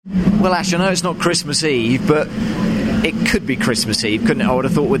Well, Ash, I know it's not Christmas Eve, but it could be Christmas Eve, couldn't it? I would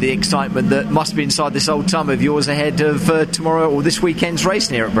have thought, with the excitement that must be inside this old tum of yours ahead of tomorrow or this weekend's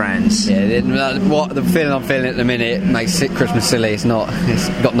racing here at Brands. Yeah, the feeling I'm feeling at the minute makes it Christmas silly. It's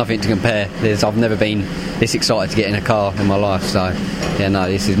got nothing to compare. I've never been this excited to get in a car in my life, so yeah, no,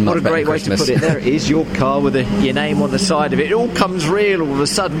 this is much better. What a great way to put it. There it is, your car with your name on the side of it. It all comes real all of a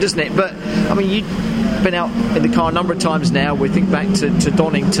sudden, doesn't it? But I mean, you've been out in the car a number of times now. We think back to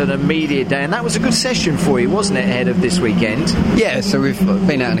Donington and Media Day, and that was a good session for you, wasn't it, ahead of this weekend? Yeah, so we've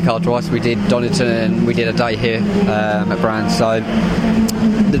been out in the car twice. We did Donington and we did a day here at Brands. So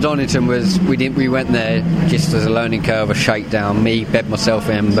the Donington was, we went there just as a learning curve, a shakedown. Me bed myself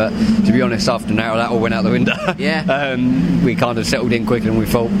in, but to be honest, after now that all went out the window. Yeah. We kind of settled in quicker than we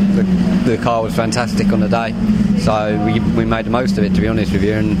thought. The car was fantastic on the day, so we made the most of it, to be honest with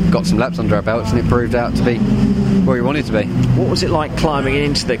you, and got some laps under our belts, and it proved out to be where we wanted to be. What was it like climbing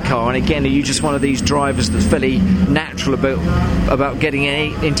into the car? And again, are you just one of these drivers that's fairly natural about getting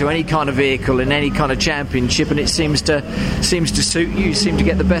into any kind of vehicle in any kind of championship, and it seems to suit you? You seem to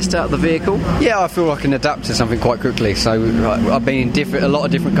get the best out of the vehicle? Yeah, I feel I can adapt to something quite quickly. So I've been in a lot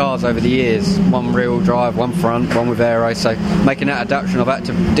of different cars over the years, one rear-wheel drive, one front, one with aero, so making that adaptation, I've had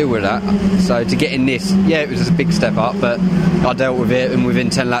to deal with that. So to get in this, yeah, it was a big step up, but I dealt with it, and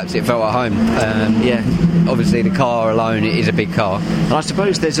within 10 laps it felt at home. Yeah, obviously the car alone, it is a big car. And I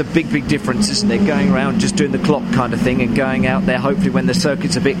suppose there's a big difference, isn't there, going around just doing the clock kind of thing and going out there hopefully when the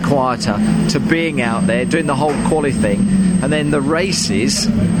circuit's a bit quieter, to being out there doing the whole quali thing, and then the races,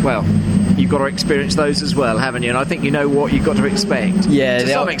 well, you've got to experience those as well, haven't you? And I think you know what you've got to expect. Yeah, to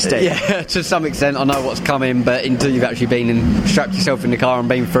some extent. Yeah, to some extent I know what's coming, but until you've actually been and strapped yourself in the car and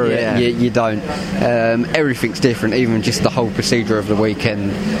been through it, you don't. Everything's different, even just the whole procedure of the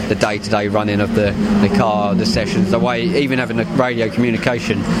weekend, the day-to-day running of the car, the sessions, the way, even having the radio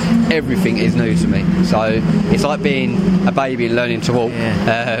communication, everything is new to me. So it's like being a baby and learning to walk.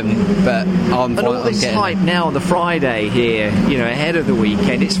 But I'm all this hype now on the Friday here, ahead of the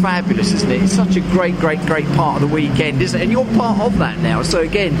weekend, it's fabulous, isn't it? It's such a great part of the weekend, isn't it? And you're part of that now. So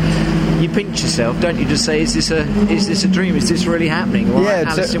again, you pinch yourself, don't you? Just say, is this a dream? Is this really happening? Well, yeah,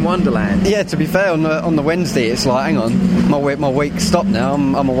 Alice in Wonderland. Yeah. To be fair, on the Wednesday, it's like, hang on, my week's stopped now.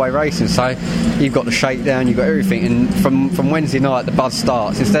 I'm away racing, so you've got the shakedown, you've got everything, and from Wednesday night the buzz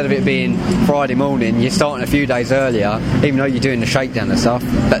starts. Instead of it being Friday morning, you're starting a few days earlier, even though you're doing the shakedown and stuff.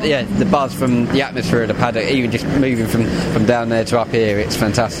 But yeah, the buzz from the atmosphere of the paddock, even just moving from down there to up here, it's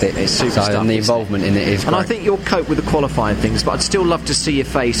fantastic. It's super stuff, and the involvement in it is great. And I think you'll cope with the qualifying things, but I'd still love to see your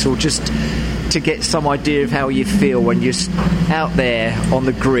face, or just to get some idea of how you feel when you're out there on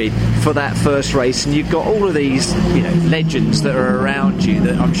the grid for that first race, and you've got all of these legends that are around you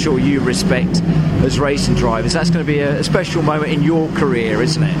that I'm sure you respect as racing drivers. That's going to be a special moment in your career,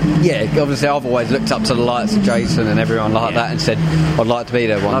 isn't it? Yeah, obviously I've always looked up to the likes of Jason and everyone like that, and said I'd like to be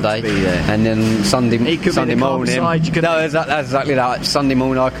there one day. To be there. And then Sunday morning, that's exactly that. Sunday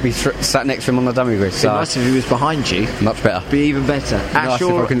morning I could be sat next to him on the dummy grid. So nice if he was behind you. Much better. Be even better. Nice if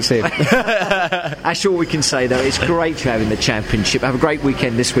I couldn't see him. That's all we can say, though. It's great to have in the championship. Have a great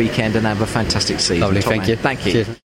weekend this weekend, and have a fantastic season. Lovely, thank you. Thank you. Cheers.